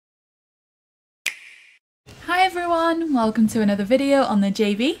everyone, welcome to another video on the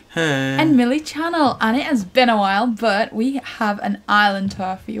JayBee and Milly channel, and it has been a while, but we have an island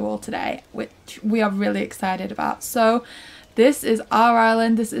tour for you all today, which we are really excited about. So this is our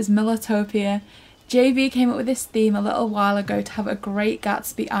island, this is Millytopia. JayBee came up with this theme a little while ago to have a Great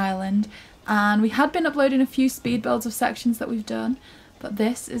Gatsby island, and we had been uploading a few speed builds of sections that we've done, but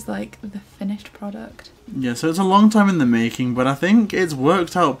this is like the finished product. Yeah, so it's a long time in the making, but I think it's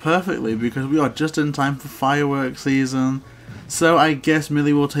worked out perfectly because we are just in time for fireworks season. So I guess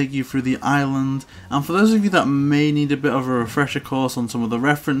Milly will take you through the island, and for those of you that may need a bit of a refresher course on some of the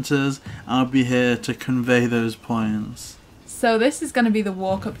references, I'll be here to convey those points. So this is going to be the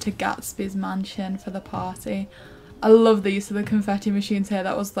walk up to Gatsby's mansion for the party. I love the use of the confetti machines here.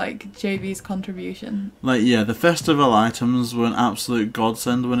 That was like JayBee's contribution. Like, yeah, the festival items were an absolute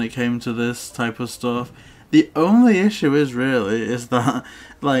godsend when it came to this type of stuff. The only issue is that,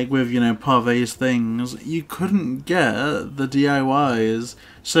 like with, you know, Parvay's things, you couldn't get the DIYs.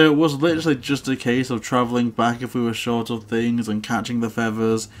 So it was literally just a case of travelling back if we were short of things and catching the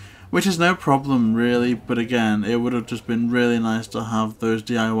feathers, which is no problem really, but again, it would have just been really nice to have those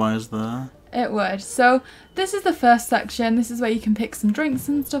DIYs there. It would. So this is the first section. This is where you can pick some drinks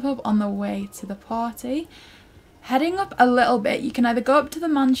and stuff up on the way to the party. Heading up a little bit, you can either go up to the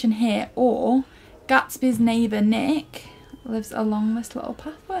mansion here, or Gatsby's neighbour Nick lives along this little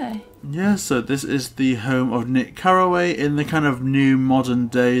pathway. Yeah, so this is the home of Nick Carraway in the kind of new modern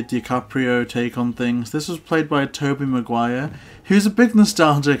day DiCaprio take on things. This was played by Tobey Maguire, who's a big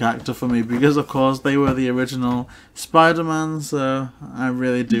nostalgic actor for me because of course they were the original Spider-Man, so I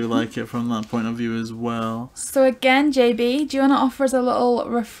really do like it from that point of view as well. So again, JayBee, do you want to offer us a little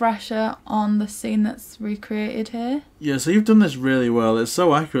refresher on the scene that's recreated here? Yeah, so you've done this really well. It's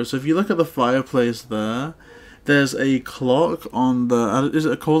so accurate. So if you look at the fireplace there, there's a clock on the, is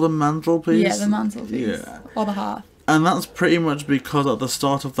it called a mantelpiece? Yeah, the mantelpiece. Yeah. Or the hearth. And that's pretty much because at the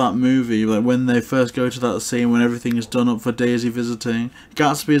start of that movie, like when they first go to that scene when everything is done up for Daisy visiting,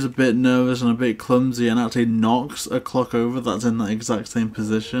 Gatsby is a bit nervous and a bit clumsy and actually knocks a clock over that's in that exact same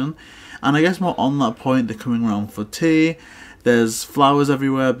position. And I guess more on that point, they're coming around for tea. There's flowers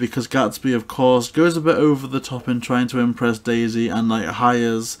everywhere because Gatsby, of course, goes a bit over the top in trying to impress Daisy and like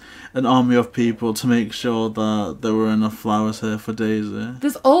hires an army of people to make sure that there were enough flowers here for Daisy.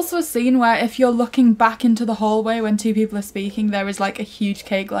 There's also a scene where if you're looking back into the hallway when two people are speaking, there is like a huge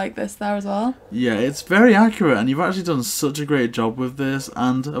cake like this there as well. Yeah, it's very accurate and you've actually done such a great job with this,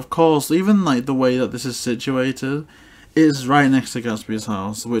 and of course even like the way that this is situated is right next to Gatsby's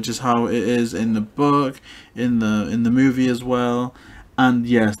house, which is how it is in the book, in the movie as well. And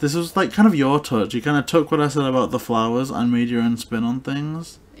yes, this was like kind of your touch. You kind of took what I said about the flowers and made your own spin on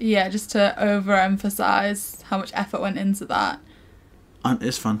things. Yeah, just to overemphasize how much effort went into that. And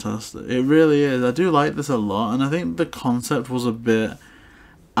it's fantastic. It really is. I do like this a lot, and I think the concept was a bit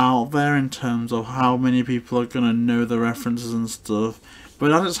out there in terms of how many people are going to know the references and stuff.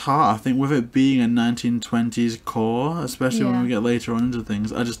 But at its heart, I think with it being a 1920s core, especially when we get later on into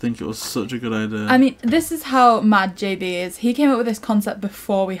things, I just think it was such a good idea. I mean, this is how mad JayBee is. He came up with this concept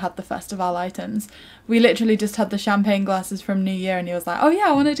before we had the festival items. We literally just had the champagne glasses from New Year and he was like, oh yeah,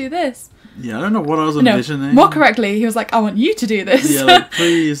 I want to do this. Yeah, I don't know what I was envisioning. No, more correctly, he was like, I want you to do this. Yeah, like,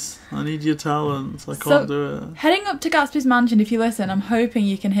 please, I need your talents. I can't do it. Heading up to Gatsby's mansion, if you listen, I'm hoping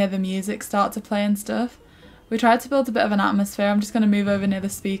you can hear the music start to play and stuff. We tried to build a bit of an atmosphere. I'm just going to move over near the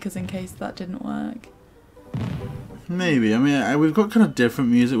speakers in case that didn't work. Maybe. I mean, we've got kind of different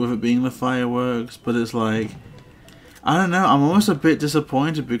music with it being the fireworks, but it's like, I don't know, I'm almost a bit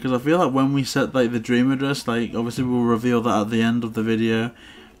disappointed because I feel like when we set like the dream address, like obviously we'll reveal that at the end of the video,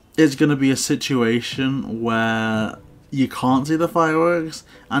 it's going to be a situation where you can't see the fireworks,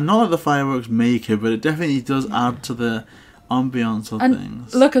 and not that the fireworks make it, but it definitely does add to the ambiance of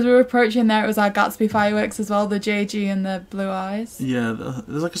things. Look, as we were approaching there, it was our Gatsby fireworks as well, the JG and the blue eyes. Yeah,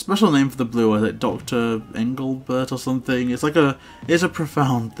 there's like a special name for the blue eyes, like Dr. Engelbert or something. It's a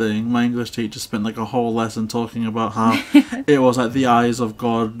profound thing. My English teacher spent like a whole lesson talking about how it was like the eyes of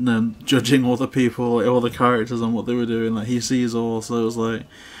God and judging all the people, all the characters and what they were doing. Like he sees all, so it was like,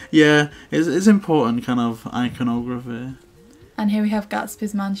 yeah, it's important kind of iconography. And here we have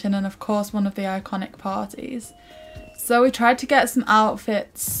Gatsby's mansion and of course one of the iconic parties. So we tried to get some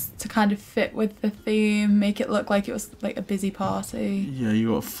outfits to kind of fit with the theme, make it look like it was like a busy party. Yeah,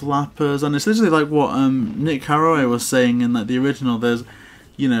 you got flappers, and it's literally like what Nick Carraway was saying in like the original. There's,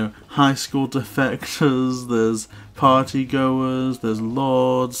 you know, high school defectors, there's party goers, there's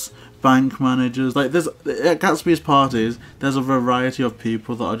lords, bank managers. Like there's at Gatsby's parties, there's a variety of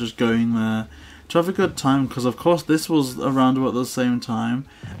people that are just going there to have a good time, because of course this was around about the same time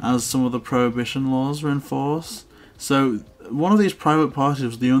as some of the prohibition laws were in force. So one of these private parties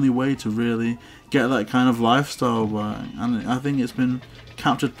was the only way to really get that kind of lifestyle going, and I think it's been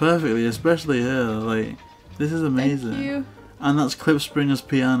captured perfectly, especially here. Like, this is amazing. Thank you. And that's Klipspringer's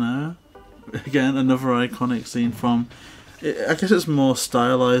piano. Again, another iconic scene from... I guess it's more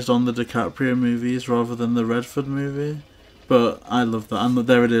stylized on the DiCaprio movies rather than the Redford movie. But I love that. And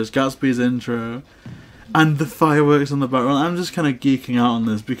there it is, Gatsby's intro. And the fireworks in the background. I'm just kind of geeking out on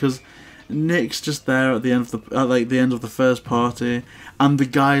this because Nick's just there at the end of the end of the first party, and the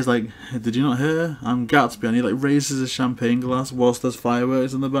guy's like, hey, "Did you not hear? I'm Gatsby," and he like raises his champagne glass whilst there's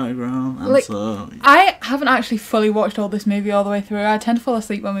fireworks in the background. And like, so I haven't actually fully watched all this movie all the way through. I tend to fall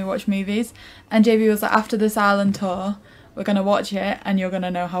asleep when we watch movies, and JayBee was like, "After this island tour, we're gonna watch it, and you're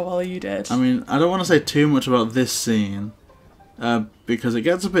gonna know how well you did." I mean, I don't want to say too much about this scene. Because it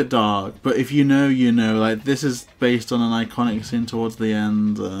gets a bit dark, but if you know, you know. Like, this is based on an iconic scene towards the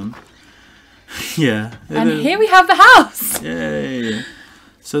end. Yeah. And here we have the house! Yay!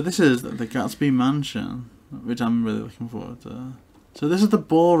 So this is the Gatsby Mansion, which I'm really looking forward to. So this is the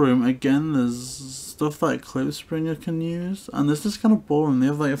ballroom. Again, there's stuff that Klipspringer can use, and there's this kind of ballroom. They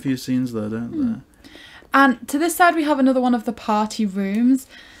have like a few scenes there, don't they? And to this side we have another one of the party rooms.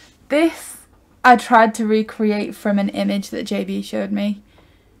 This I tried to recreate from an image that JayBee showed me.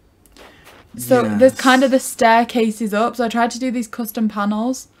 So Yes. there's kind of the staircases up. So I tried to do these custom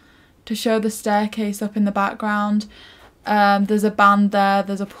panels to show the staircase up in the background. There's a band there.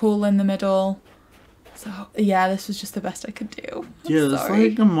 There's a pool in the middle. So yeah, this was just the best I could do. Yeah, there's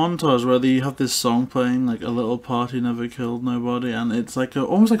like a montage where you have this song playing, like A Little Party Never Killed Nobody, and it's like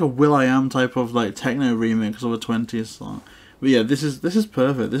almost like a Will.i.am type of like techno remix of a 20s song. But yeah, this is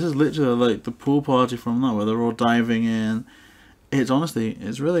perfect. This is literally like the pool party from that, where they're all diving in. It's honestly,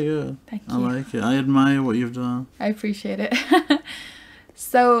 it's really good. Thank you. I like it. I admire what you've done. I appreciate it.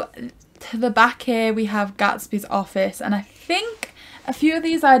 So to the back here we have Gatsby's office, and I think a few of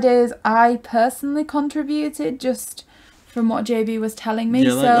these ideas I personally contributed just from what JayBee was telling me.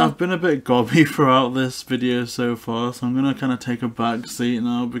 Yeah, so like, I've been a bit gobby throughout this video so far, so I'm gonna kind of take a back seat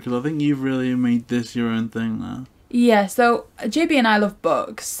now because I think you've really made this your own thing now. yeah, so JayBee and I love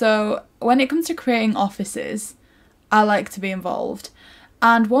books, so when it comes to creating offices, I like to be involved.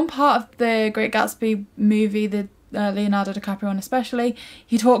 And one part of the Great Gatsby movie, the Leonardo DiCaprio one especially,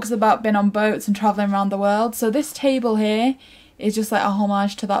 he talks about being on boats and travelling around the world. So this table here is just like a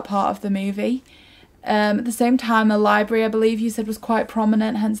homage to that part of the movie. At the same time, a library, I believe you said, was quite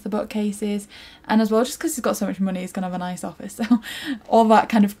prominent, hence the bookcases. And as well, just because he's got so much money, he's going to have a nice office. So all that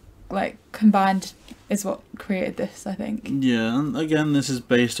kind of like combined is what created this, I think. Yeah, and again, this is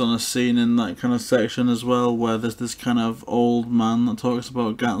based on a scene in that kind of section as well, where there's this kind of old man that talks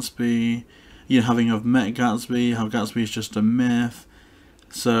about Gatsby, you know, having met Gatsby, how Gatsby is just a myth.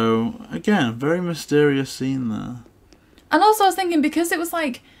 So again, very mysterious scene there. And also I was thinking, because it was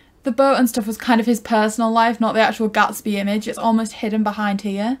like the boat and stuff was kind of his personal life, not the actual Gatsby image, it's almost hidden behind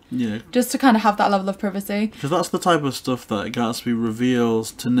here. Yeah. Just to kind of have that level of privacy. Because that's the type of stuff that Gatsby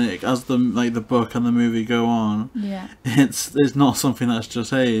reveals to Nick as the book and the movie go on. Yeah. It's not something that's just,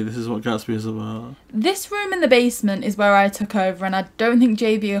 hey, this is what Gatsby is about. This room in the basement is where I took over, and I don't think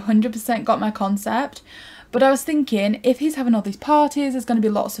JayBee 100% got my concept. But I was thinking, if he's having all these parties, there's going to be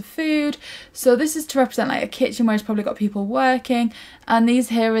lots of food. So this is to represent like a kitchen where he's probably got people working. And these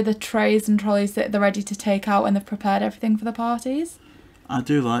here are the trays and trolleys that they're ready to take out when they've prepared everything for the parties. I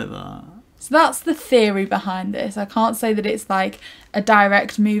do like that. So that's the theory behind this. I can't say that it's like a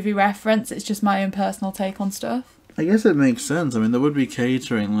direct movie reference. It's just my own personal take on stuff. I guess it makes sense. I mean, there would be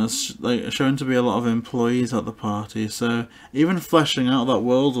catering. There's like shown to be a lot of employees at the party, so even fleshing out that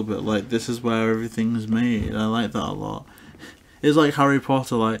world a bit, like this is where everything's made. I like that a lot. It's like Harry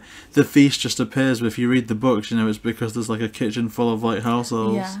Potter, like the feast just appears, but if you read the books, you know it's because there's like a kitchen full of like house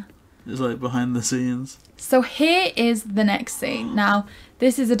elves. Yeah. It's like behind the scenes. So here is the next scene. Now,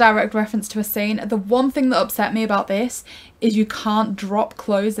 this is a direct reference to a scene. The one thing that upset me about this is you can't drop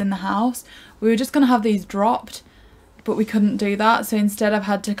clothes in the house. We were just going to have these dropped, but we couldn't do that, so instead I've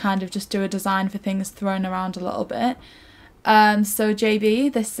had to kind of just do a design for things thrown around a little bit. So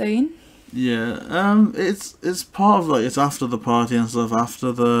JayBee, this scene. Yeah, it's part of like, it's after the party and stuff,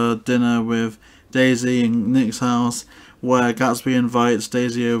 after the dinner with Daisy in Nick's house, where Gatsby invites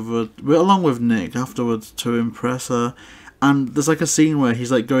Daisy over, along with Nick, afterwards to impress her. And there's like a scene where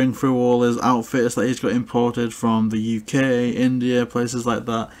he's like going through all his outfits that he's got imported from the UK, India, places like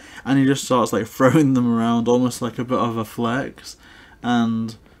that, and he just starts like throwing them around, almost like a bit of a flex.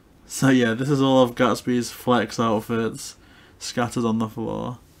 And so yeah, this is all of Gatsby's flex outfits scattered on the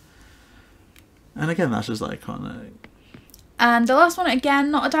floor. And again, that's just iconic. And the last one,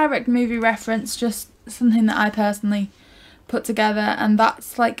 again, not a direct movie reference, just something that I personally put together, and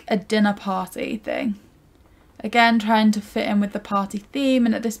that's like a dinner party thing. Again, trying to fit in with the party theme,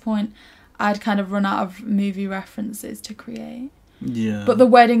 and at this point I'd kind of run out of movie references to create. Yeah. But the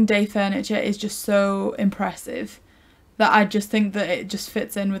wedding day furniture is just so impressive that I just think that it just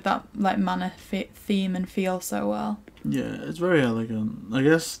fits in with that like manor theme and feel so well. Yeah, it's very elegant. I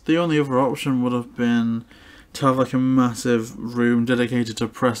guess the only other option would have been to have like a massive room dedicated to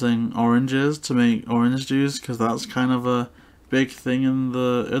pressing oranges to make orange juice, because that's kind of a big thing in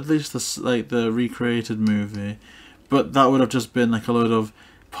the, at least the recreated movie. But that would have just been like a load of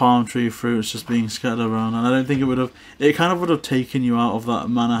palm tree fruits just being scattered around, and I don't think it would have, it kind of would have taken you out of that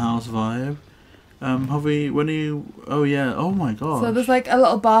manor house vibe. Oh yeah, oh my god. So there's like a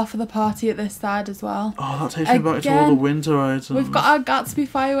little bar for the party at this side as well. Oh, that takes me back to all the winter items. We've got our Gatsby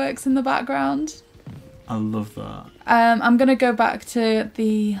fireworks in the background. I love that. I'm going to go back to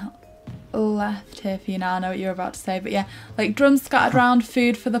the left here for you now. I know what you're about to say, but yeah, like drums scattered around,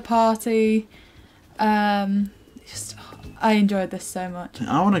 food for the party. I enjoyed this so much.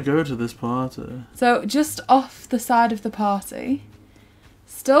 I want to go to this party. So just off the side of the party,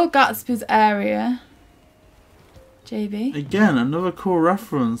 still Gatsby's area. JayBee. Again, another cool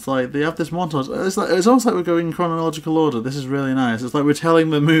reference. Like, they have this montage. It's almost like we're going in chronological order. This is really nice. It's like we're telling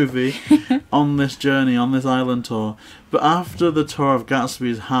the movie on this journey, on this island tour. But after the tour of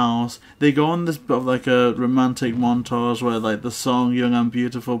Gatsby's house, they go on this bit of like a romantic montage where like the song "Young and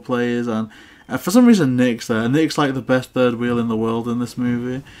Beautiful" plays, and for some reason Nick's there. Nick's like the best third wheel in the world in this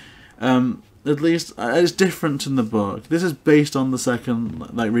movie. At least it's different in the book. This is based on the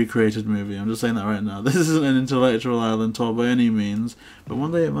second like recreated movie. I'm just saying that right now. This isn't an intellectual island tour by any means, but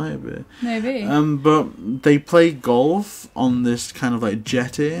one day it might be. Maybe. But they play golf on this kind of like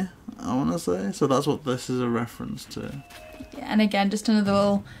jetty, I want to say. So that's what this is a reference to. Yeah, and again, just another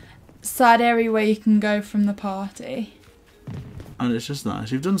little side area where you can go from the party. And it's just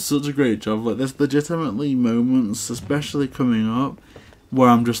nice. You've done such a great job. Like, there's legitimately moments, especially coming up, where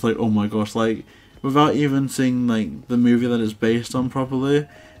I'm just like, oh my gosh, like, without even seeing like the movie that it's based on properly,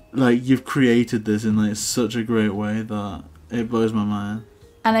 like, you've created this in like such a great way that it blows my mind.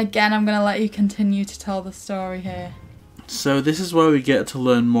 And again, I'm gonna let you continue to tell the story here. So this is where we get to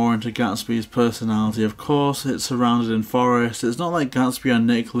learn more into Gatsby's personality. Of course, it's surrounded in forest. It's not like Gatsby and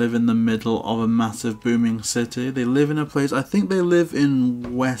Nick live in the middle of a massive booming city. They live in a place, I think they live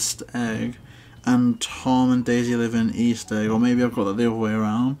in West Egg, and Tom and Daisy live in East Egg, or maybe I've got that the other way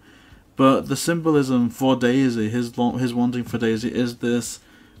around. But the symbolism for Daisy, his wanting for Daisy, is this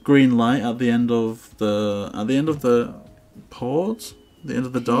green light at the end of the port, the end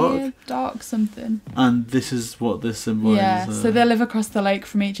of the dock. Yeah, dock something. And this is what this symbolises. Yeah, so they live across the lake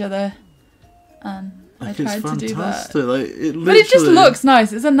from each other, and like, I tried to do that. Like, it but it just looks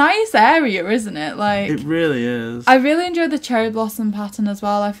nice. It's a nice area, isn't it? Like, it really is. I really enjoyed the cherry blossom pattern as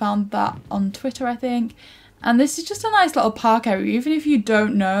well. I found that on Twitter, I think. And this is just a nice little park area. Even if you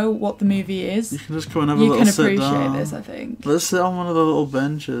don't know what the movie is, you can just go and have a little sit down. You can appreciate this, I think. Let's sit on one of the little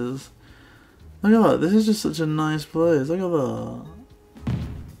benches. Look at that. This is just such a nice place. Look at that.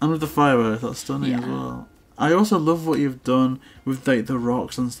 And with the fireworks, that's stunning as well. I also love what you've done with like the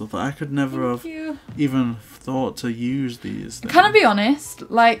rocks and stuff. I could never have even thought to use these things. Can I be honest?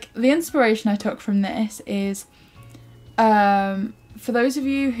 Like, the inspiration I took from this is, for those of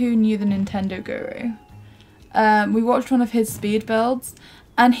you who knew the Nintendo Guru, we watched one of his speed builds,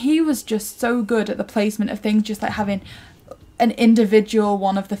 and he was just so good at the placement of things, just like having an individual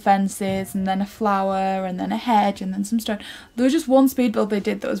one of the fences, and then a flower, and then a hedge, and then some stone. There was just one speed build they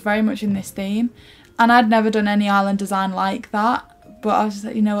did that was very much in this theme, and I'd never done any island design like that, but I was just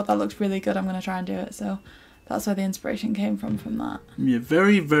like, you know what, that looks really good, I'm going to try and do it. So that's where the inspiration came from that. Yeah,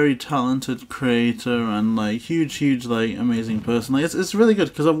 very, very talented creator, and like huge, like amazing person. Like, it's really good,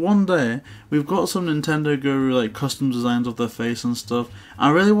 because one day we've got some Nintendo Guru like custom designs of their face and stuff. I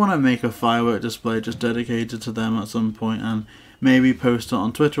really want to make a firework display just dedicated to them at some point, and maybe post it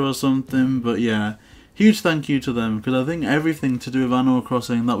on Twitter or something. But yeah, huge thank you to them, because I think everything to do with Animal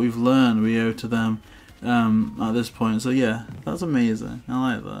Crossing that we've learned we owe to them at this point. So yeah, that's amazing.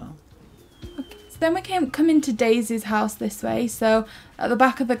 I like that. Then we come into Daisy's house this way. So at the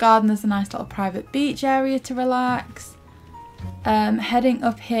back of the garden there's a nice little private beach area to relax. Heading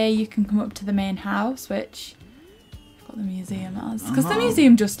up here you can come up to the main house, which I've got the museum as, because the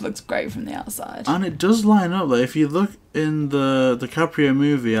museum just looks great from the outside. And it does line up. Like, if you look in the DiCaprio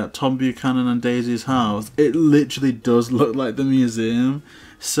movie at Tom Buchanan and Daisy's house, it literally does look like the museum.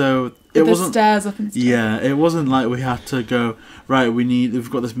 So it the wasn't stairs up and stuff. Yeah, it wasn't like we had to go right. We've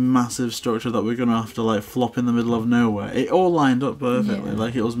got this massive structure that we're gonna have to like flop in the middle of nowhere. It all lined up perfectly,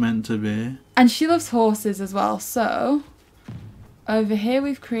 like it was meant to be. And she loves horses as well. So over here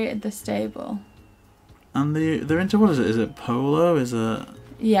we've created the stable. And they're into, what is it? Is it polo? Is it?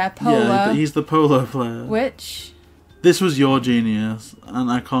 Yeah, polo. Yeah, he's the polo player. Which? This was your genius, and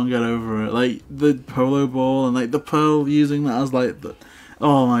I can't get over it. Like the polo ball and like the pearl, using that as like the.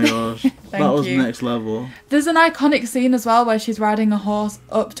 Oh my gosh, that was next level. There's an iconic scene as well where she's riding a horse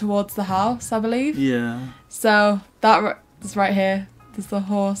up towards the house, I believe. Yeah. So that's right here. There's the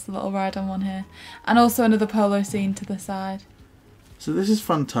horse, the little ride on one here, and also another polo scene to the side. So this is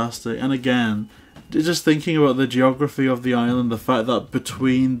fantastic, and again, just thinking about the geography of the island, the fact that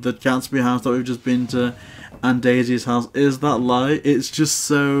between the Gatsby house that we've just been to and Daisy's house is that light, it's just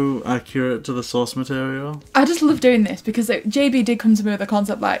so accurate to the source material. I just love doing this because JayBee did come to me with a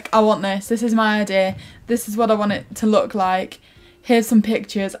concept like, I want this is my idea, this is what I want it to look like, here's some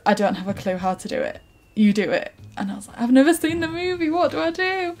pictures, I don't have a clue how to do it, you do it. And I was like, I've never seen the movie, what do I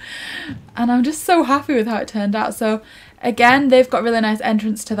do? And I'm just so happy with how it turned out. So again, they've got a really nice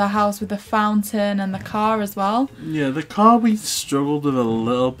entrance to the house with the fountain and the car as well. Yeah, the car we struggled with a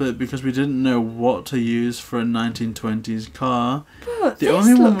little bit because we didn't know what to use for a 1920s car. But the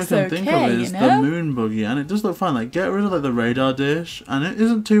only one we can think of is the moon buggy, and it does look fine. Like, get rid of like the radar dish, and it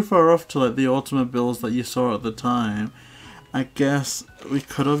isn't too far off to like the automobiles that you saw at the time. I guess we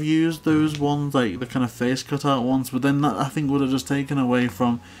could have used those ones, like the kind of face cut out ones, but then that I think would have just taken away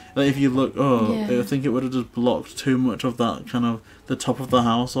from, like if you look I think it would have just blocked too much of that kind of the top of the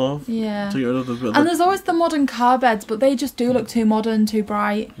house off. Yeah. To get rid of the bit. And there's always the modern car beds, but they just do look too modern, too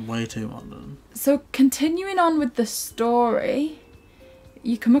bright. Way too modern. So continuing on with the story,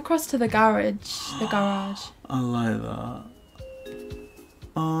 you come across to the garage. I like that.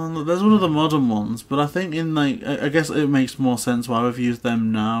 There's one of the modern ones, but I think in like I guess it makes more sense why we've used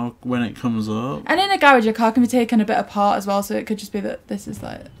them now when it comes up. And in a garage, your car can be taken a bit apart as well, so it could just be that this is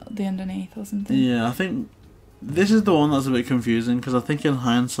like the underneath or something. Yeah, I think this is the one that's a bit confusing because I think in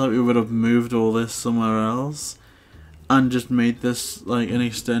hindsight we would have moved all this somewhere else and just made this like an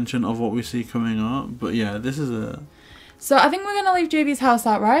extension of what we see coming up. But yeah, this is it. So I think we're gonna leave JayBee's house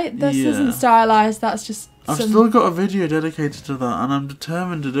out, right? This isn't stylized. That's just. I've still got a video dedicated to that, and I'm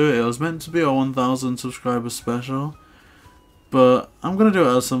determined to do it. It was meant to be a 1,000 subscriber special, but I'm gonna do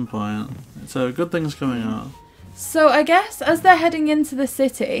it at some point. So good things coming out. So I guess as they're heading into the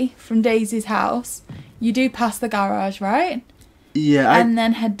city from Daisy's house, you do pass the garage, right? Yeah. And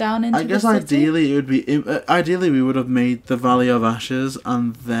then head down into the city. I guess ideally it would be. Ideally we would have made the Valley of Ashes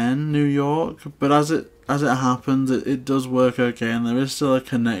and then New York, but as it happens, it does work okay, and there is still a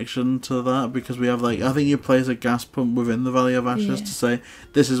connection to that because we have like I think you place a gas pump within the Valley of Ashes to say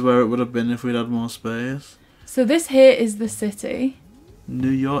this is where it would have been if we'd had more space. So this here is the city. New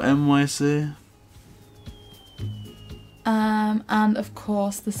York, NYC. And of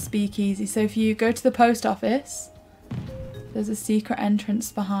course the speakeasy. So if you go to the post office, there's a secret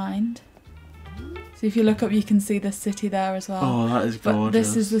entrance behind. So if you look up, you can see the city there as well. Oh, that is gorgeous. But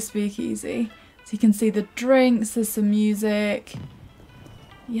this is the speakeasy. So you can see the drinks, there's some music.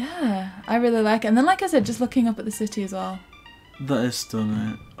 Yeah, I really like it. And then like I said, just looking up at the city as well. That is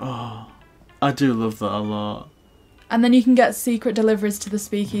stunning. Oh, I do love that a lot. And then you can get secret deliveries to the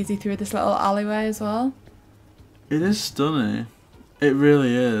speakeasy through this little alleyway as well. It is stunning. It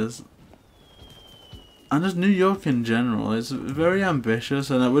really is. And just New York in general, it's very ambitious,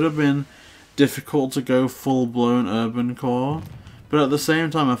 and it would have been difficult to go full-blown urban core. But at the same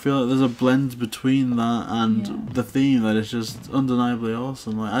time, I feel like there's a blend between that and the theme that is just undeniably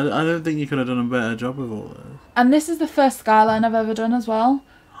awesome. Like I don't think you could have done a better job with all this. And this is the first skyline I've ever done as well.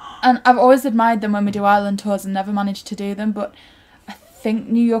 And I've always admired them when we do island tours and never managed to do them. But I think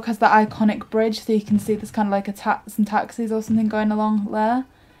New York has that iconic bridge, so you can see there's kind of like some taxis or something going along there.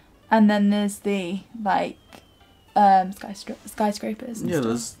 And then there's the like skyscrapers. And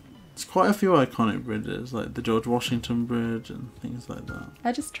stuff. There's quite a few iconic bridges, like the George Washington Bridge and things like that.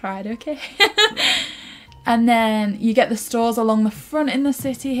 I just tried, okay. And then you get the stores along the front in the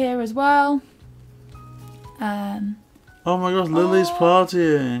city here as well. Oh my gosh, Lily's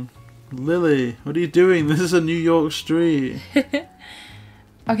partying. Lily, what are you doing? This is a New York street.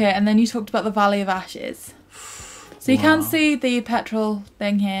 Okay, and then you talked about the Valley of Ashes. So you can see the petrol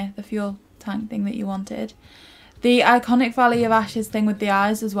thing here, the fuel tank thing that you wanted. The iconic Valley of Ashes thing with the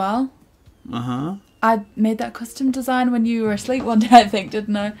eyes as well. Uh-huh. I made that custom design when you were asleep one day, I think,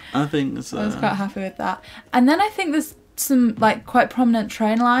 didn't I? I think so. I was quite happy with that. And then I think there's some like quite prominent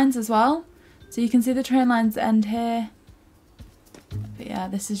train lines as well. So you can see the train lines end here. But yeah,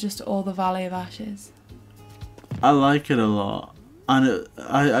 this is just all the Valley of Ashes. I like it a lot. And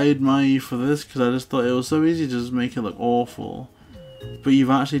I admire you for this, because I just thought it was so easy to just make it look awful. But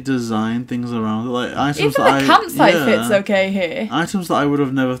you've actually designed things around it. Like items even the campsite fits okay here. Items that I would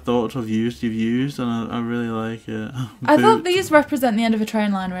have never thought to have used, you've used, and I really like it. I thought these represent the end of a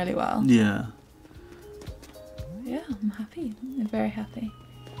train line really well. Yeah. Yeah, I'm happy. I'm very happy.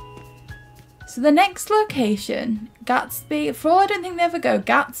 So the next location, Gatsby. For all I don't think they ever go,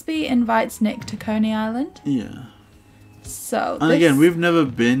 Gatsby invites Nick to Coney Island. Yeah. So. And again, we've never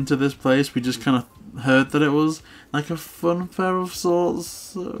been to this place. We just kind of heard that it was like a fun fair of sorts.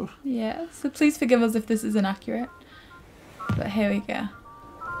 So. Yeah. So please forgive us if this is inaccurate. But here we go.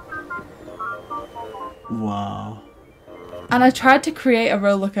 Wow. And I tried to create a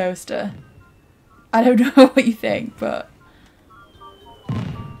roller coaster. I don't know what you think, but.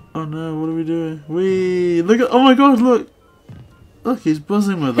 Oh no, what are we doing? Look at, oh my god, look! Look, he's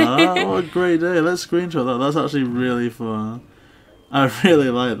buzzing with that. What a great day. Let's screenshot that. That's actually really fun. I really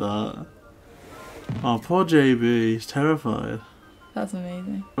like that. Oh, poor JayBee. He's terrified. That's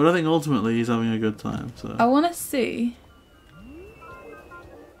amazing. But I think ultimately he's having a good time, so. I want to see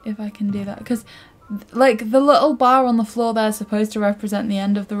if I can do that. Because, like, the little bar on the floor there is supposed to represent the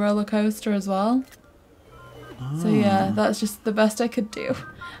end of the roller coaster as well. So yeah, that's just the best I could do.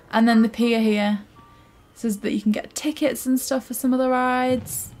 And then the pier here says that you can get tickets and stuff for some of the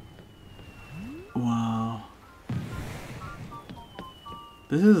rides. Wow.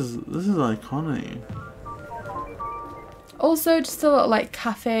 This is iconic. Also just a little like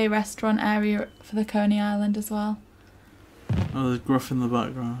cafe restaurant area for the Coney Island as well. Oh, there's Gruff in the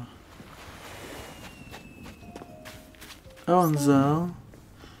background. Oh, and Zell.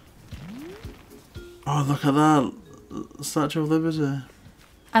 Oh, look at that Statue of Liberty.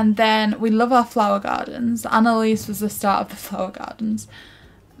 And then we love our flower gardens. Annalise was the start of the flower gardens.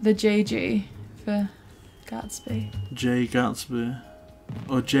 The JG for Gatsby. Jay Gatsby.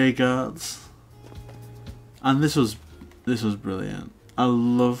 Or Jay Gats. And this was brilliant. I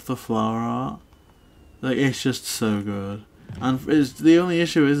love the flower art. Like, it's just so good. And the only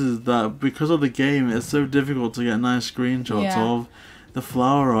issue is that because of the game, it's so difficult to get nice screenshots of the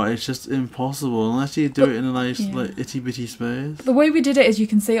flower art. It's just impossible unless you do it in a nice like itty bitty space. The way we did it is you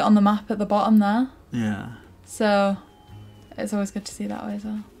can see it on the map at the bottom there. Yeah. So it's always good to see that way as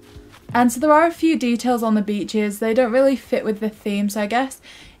well. And so there are a few details on the beaches. They don't really fit with the theme, so I guess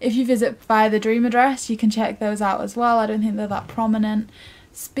if you visit via the Dream Address, you can check those out as well. I don't think they're that prominent.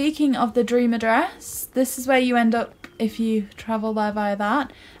 Speaking of the Dream Address, this is where you end up if you travel there via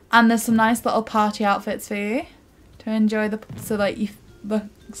that. And there's some nice little party outfits for you to enjoy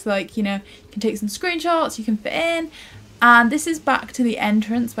so you know, you can take some screenshots, you can fit in. And this is back to the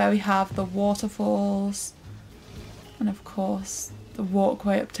entrance where we have the waterfalls and of course the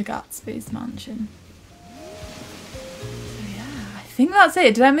walkway up to Gatsby's mansion. So yeah, I think that's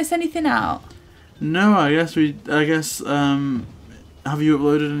it. Did I miss anything out? No, I guess have you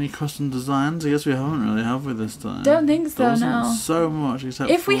uploaded any custom designs? I guess we haven't really, have we, this time? Don't think so, there wasn't no. so much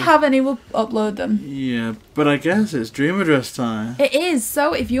except if we have any, we'll upload them. Yeah, but I guess it's Dream Address time. It is.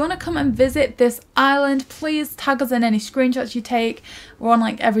 So if you want to come and visit this island, please tag us in any screenshots you take. We're on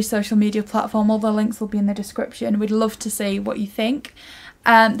like every social media platform. All the links will be in the description. We'd love to see what you think.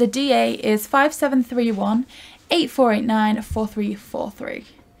 The DA is 5731 8489 4343.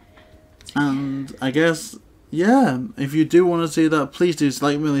 And I guess, yeah, if you do want to see that, please do.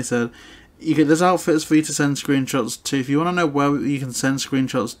 Like Milly said, there's outfits for you to send screenshots to. If you want to know where you can send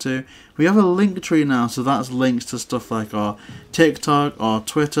screenshots to, we have a link tree now, so that's links to stuff like our TikTok, our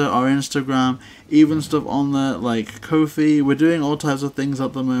Twitter, our Instagram, even stuff on there like Ko-fi. We're doing all types of things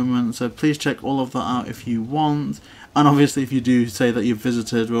at the moment, so please check all of that out if you want. And obviously if you do say that you've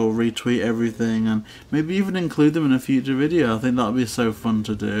visited, we'll retweet everything and maybe even include them in a future video. I think that would be so fun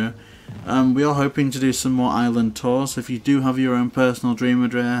to do. We are hoping to do some more island tours, so if you do have your own personal Dream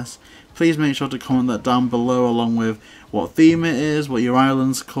Address, please make sure to comment that down below along with what theme it is, what your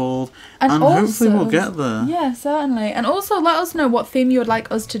island's called, and also, hopefully we'll get there. Yeah, certainly. And also let us know what theme you would like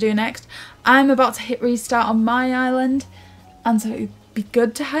us to do next. I'm about to hit restart on my island, and so it would be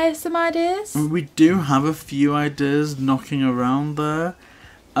good to hire some ideas. We do have a few ideas knocking around there.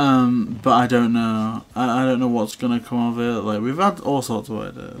 But I don't know. I don't know what's gonna come of it. Like, we've had all sorts of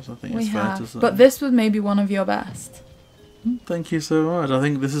ideas. I think it's fair to say. But this was maybe one of your best. Thank you so much. I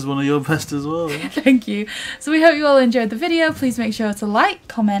think this is one of your best as well. Thank you. So we hope you all enjoyed the video. Please make sure to like,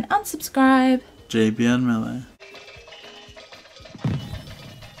 comment, and subscribe. JayBee and Milly.